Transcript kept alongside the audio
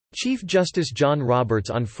Chief Justice John Roberts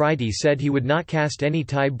on Friday said he would not cast any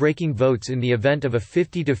tie-breaking votes in the event of a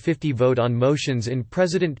 50-50 vote on motions in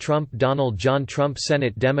President Trump-Donald John Trump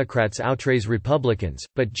Senate Democrats outraise Republicans,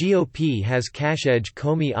 but GOP has cash edge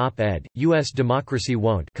Comey op-ed, U.S. democracy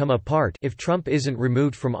won't come apart if Trump isn't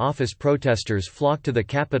removed from office. Protesters flock to the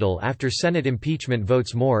Capitol after Senate impeachment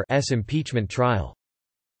votes more impeachment trial.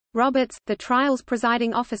 Roberts, the trial's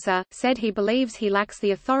presiding officer, said he believes he lacks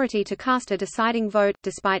the authority to cast a deciding vote,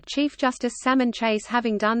 despite Chief Justice Salmon Chase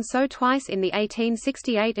having done so twice in the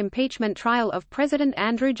 1868 impeachment trial of President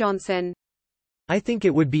Andrew Johnson. I think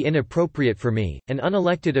it would be inappropriate for me, an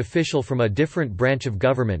unelected official from a different branch of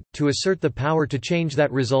government, to assert the power to change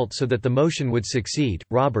that result so that the motion would succeed,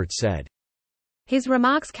 Roberts said. His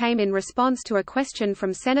remarks came in response to a question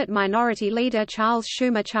from Senate Minority Leader Charles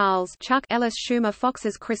Schumer. Chuck Ellis Schumer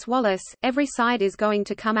Fox's Chris Wallace, every side is going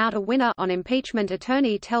to come out a winner on impeachment.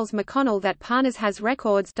 Attorney tells McConnell that Parnas has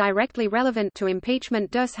records directly relevant to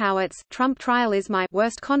impeachment. Dershowitz, Trump trial is my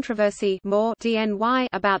worst controversy more DNY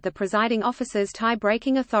about the presiding officer's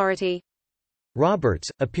tie-breaking authority. Roberts,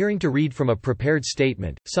 appearing to read from a prepared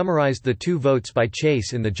statement, summarized the two votes by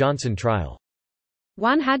Chase in the Johnson trial.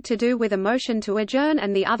 One had to do with a motion to adjourn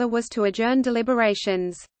and the other was to adjourn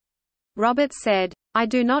deliberations. Roberts said, "I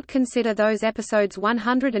do not consider those episodes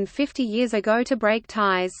 150 years ago to break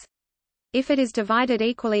ties. If it is divided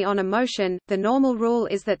equally on a motion, the normal rule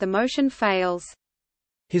is that the motion fails."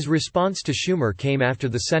 His response to Schumer came after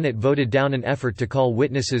the Senate voted down an effort to call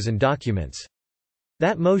witnesses and documents.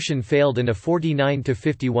 That motion failed in a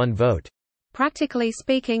 49-51 vote. Practically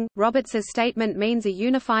speaking, Roberts's statement means a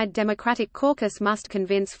unified Democratic caucus must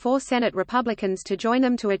convince 4 Senate Republicans to join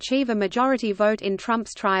them to achieve a majority vote in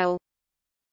Trump's trial.